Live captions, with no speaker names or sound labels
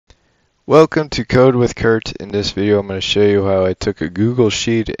Welcome to Code with Kurt. In this video I'm going to show you how I took a Google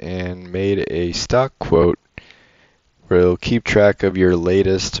Sheet and made a stock quote where it'll keep track of your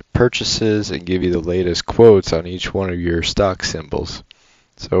latest purchases and give you the latest quotes on each one of your stock symbols.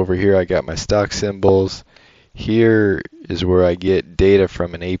 So over here I got my stock symbols. Here is where I get data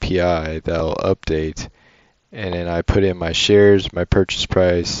from an API that'll update, and then I put in my shares, my purchase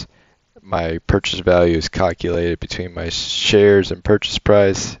price. My purchase value is calculated between my shares and purchase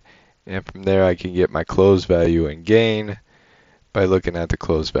price. And from there I can get my close value and gain by looking at the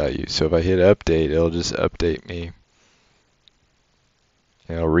close value. So if I hit update, it'll just update me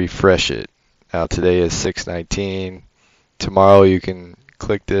and it'll refresh it. Now today is 6/19. Tomorrow you can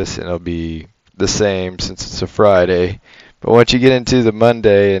click this and it'll be the same since it's a Friday. But once you get into the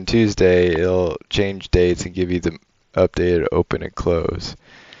Monday and Tuesday, it'll change dates and give you the updated open and close.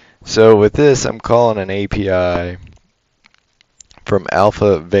 So with this, I'm calling an API from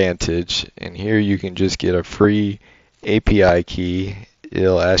Alpha Vantage, and here you can just get a free API key.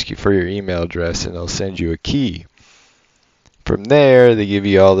 It'll ask you for your email address and it'll send you a key. From there they give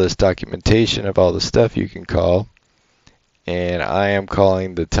you all this documentation of all the stuff you can call, and I am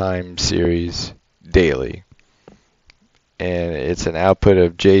calling the time series daily, and it's an output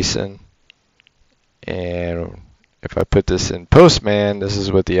of JSON. And if I put this in Postman, this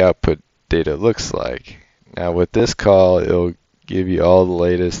is what the output data looks like. Now with this call, it'll give you all the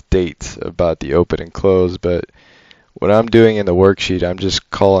latest dates about the open and close, but what I'm doing in the worksheet, I'm just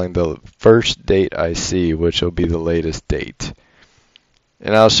calling the first date I see, which will be the latest date.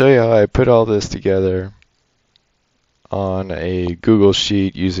 And I'll show you how I put all this together on a Google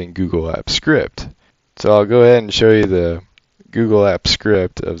Sheet using Google Apps Script. So I'll go ahead and show you the Google Apps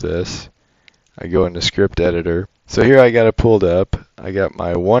Script of this. I go into Script Editor. So here I got it pulled up. I got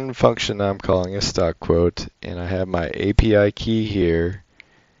my one function I'm calling a stock quote, and I have my API key here,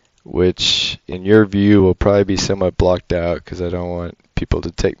 which in your view will probably be somewhat blocked out because I don't want people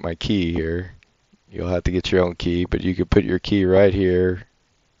to take my key here. You'll have to get your own key, but you can put your key right here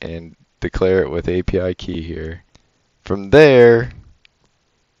and declare it with API key here. From there,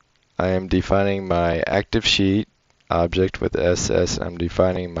 I am defining my active sheet object with SS, and I'm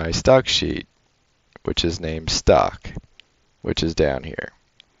defining my stock sheet, which is named stock, which is down here.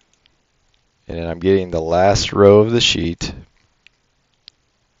 And then I'm getting the last row of the sheet,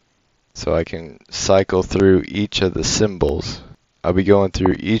 so I can cycle through each of the symbols. I'll be going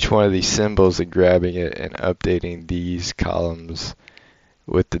through each one of these symbols and grabbing it and updating these columns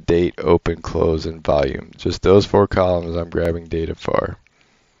with the date, open, close, and volume. Just those four columns I'm grabbing data for.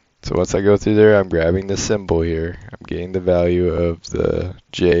 So once I go through there, I'm grabbing the symbol here. I'm getting the value of the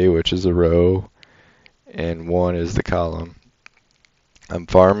J, which is a row, and 1 is the column. I'm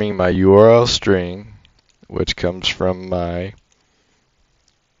farming my URL string, which comes from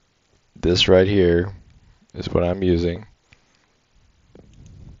this right here is what I'm using.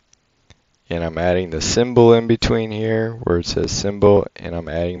 And I'm adding the symbol in between here where it says symbol, and I'm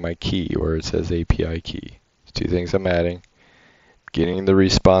adding my key where it says API key. There's two things I'm adding. Getting the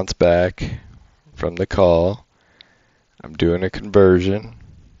response back from the call. I'm doing a conversion,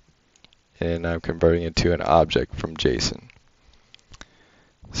 and I'm converting it to an object from JSON.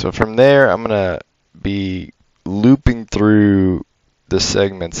 So from there, I'm going to be looping through the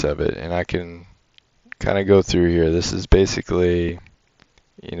segments of it, and I can kind of go through here. This is basically,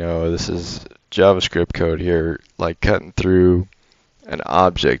 this is JavaScript code here, like cutting through an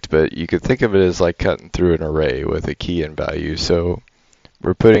object, but you could think of it as like cutting through an array with a key and value. So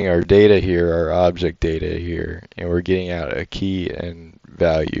we're putting our data here, our object data here, and we're getting out a key and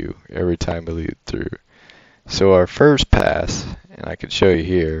value every time we loop through. So our first pass, and I can show you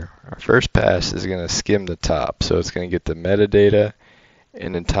here, our first pass is going to skim the top. So it's going to get the metadata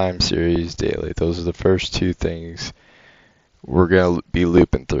and then time series daily. Those are the first two things we're going to be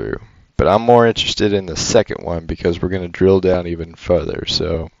looping through. But I'm more interested in the second one because we're going to drill down even further.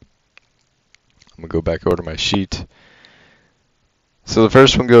 So I'm going to go back over to my sheet. So the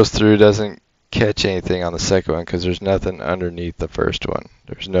first one goes through, doesn't catch anything on the second one because there's nothing underneath the first one.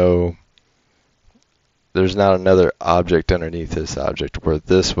 There's not another object underneath this object, where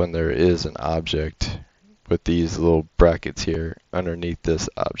this one there is an object with these little brackets here underneath this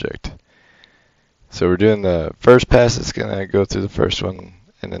object. So we're doing the first pass, it's going to go through the first one,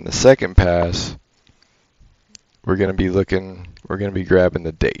 and then the second pass we're going to be grabbing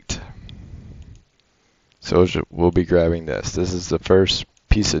the date. So we'll be grabbing this. This is the first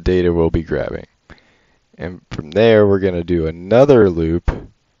piece of data we'll be grabbing. And from there we're going to do another loop.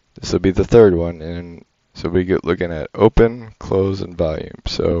 This will be the third one, and so we get looking at open, close, and volume.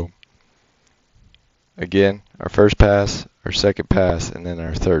 So again, our first pass, our second pass, and then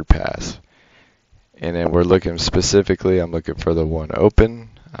our third pass. And then we're looking specifically, I'm looking for the 1 open,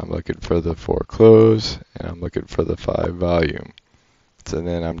 I'm looking for the 4 close, and I'm looking for the 5 volume. So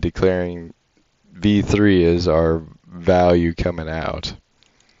then I'm declaring V3 is our value coming out.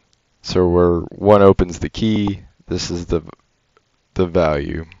 So where 1 opens the key, this is the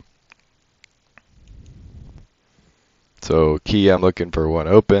value. So key, I'm looking for 1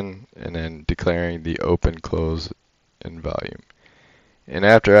 open, and then declaring the open, close, and volume. And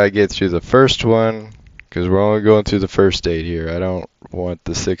after I get through the first one, because we're only going through the first state here, I don't want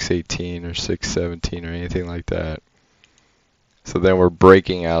the 618 or 617 or anything like that. So then we're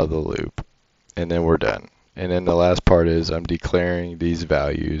breaking out of the loop, and then we're done. And then the last part is I'm declaring these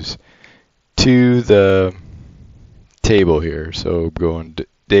values to the table here. So going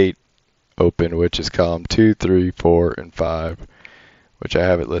date open, which is column 2, 3, 4, and 5, which I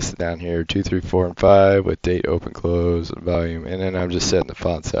have it listed down here, 2, 3, 4, and 5 with date, open, close, and volume. And then I'm just setting the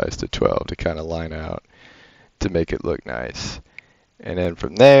font size to 12 to kind of line out to make it look nice. And then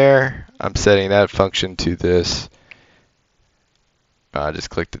from there, I'm setting that function to this. I just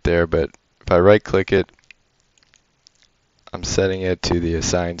clicked it there, but if I right click it, I'm setting it to the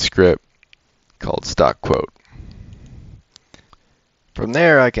assigned script called stock quote. From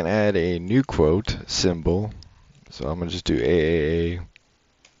there, I can add a new quote symbol. So I'm going to just do AAA,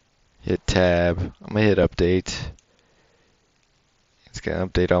 hit tab, I'm going to hit update. It's going to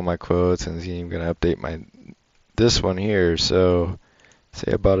update all my quotes, and it's even going to update this one here. So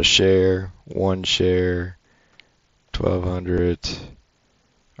say I bought a share, 1 share, 1,200,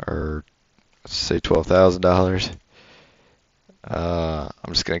 or let's say $12,000.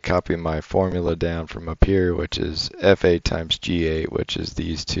 I'm just going to copy my formula down from up here, which is F8 times G8, which is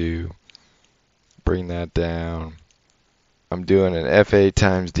these two. Bring that down. I'm doing an F8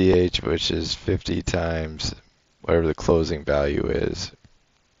 times DH, which is 50 times whatever the closing value is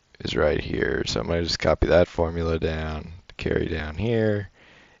right here. So I'm going to just copy that formula down, carry down here,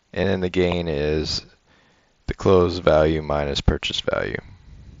 and then the gain is the close value minus purchase value.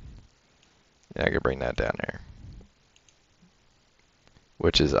 And I can bring that down there,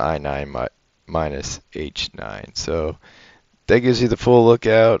 which is I9 minus H9. So that gives you the full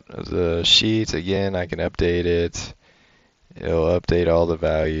lookout of the sheet. Again, I can update it. It'll update all the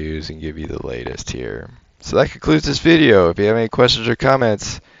values and give you the latest here. So that concludes this video. If you have any questions or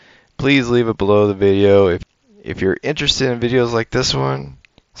comments, please leave it below the video. If you're interested in videos like this one,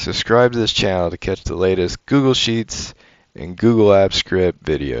 subscribe to this channel to catch the latest Google Sheets and Google Apps Script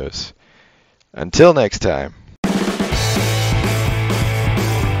videos. Until next time.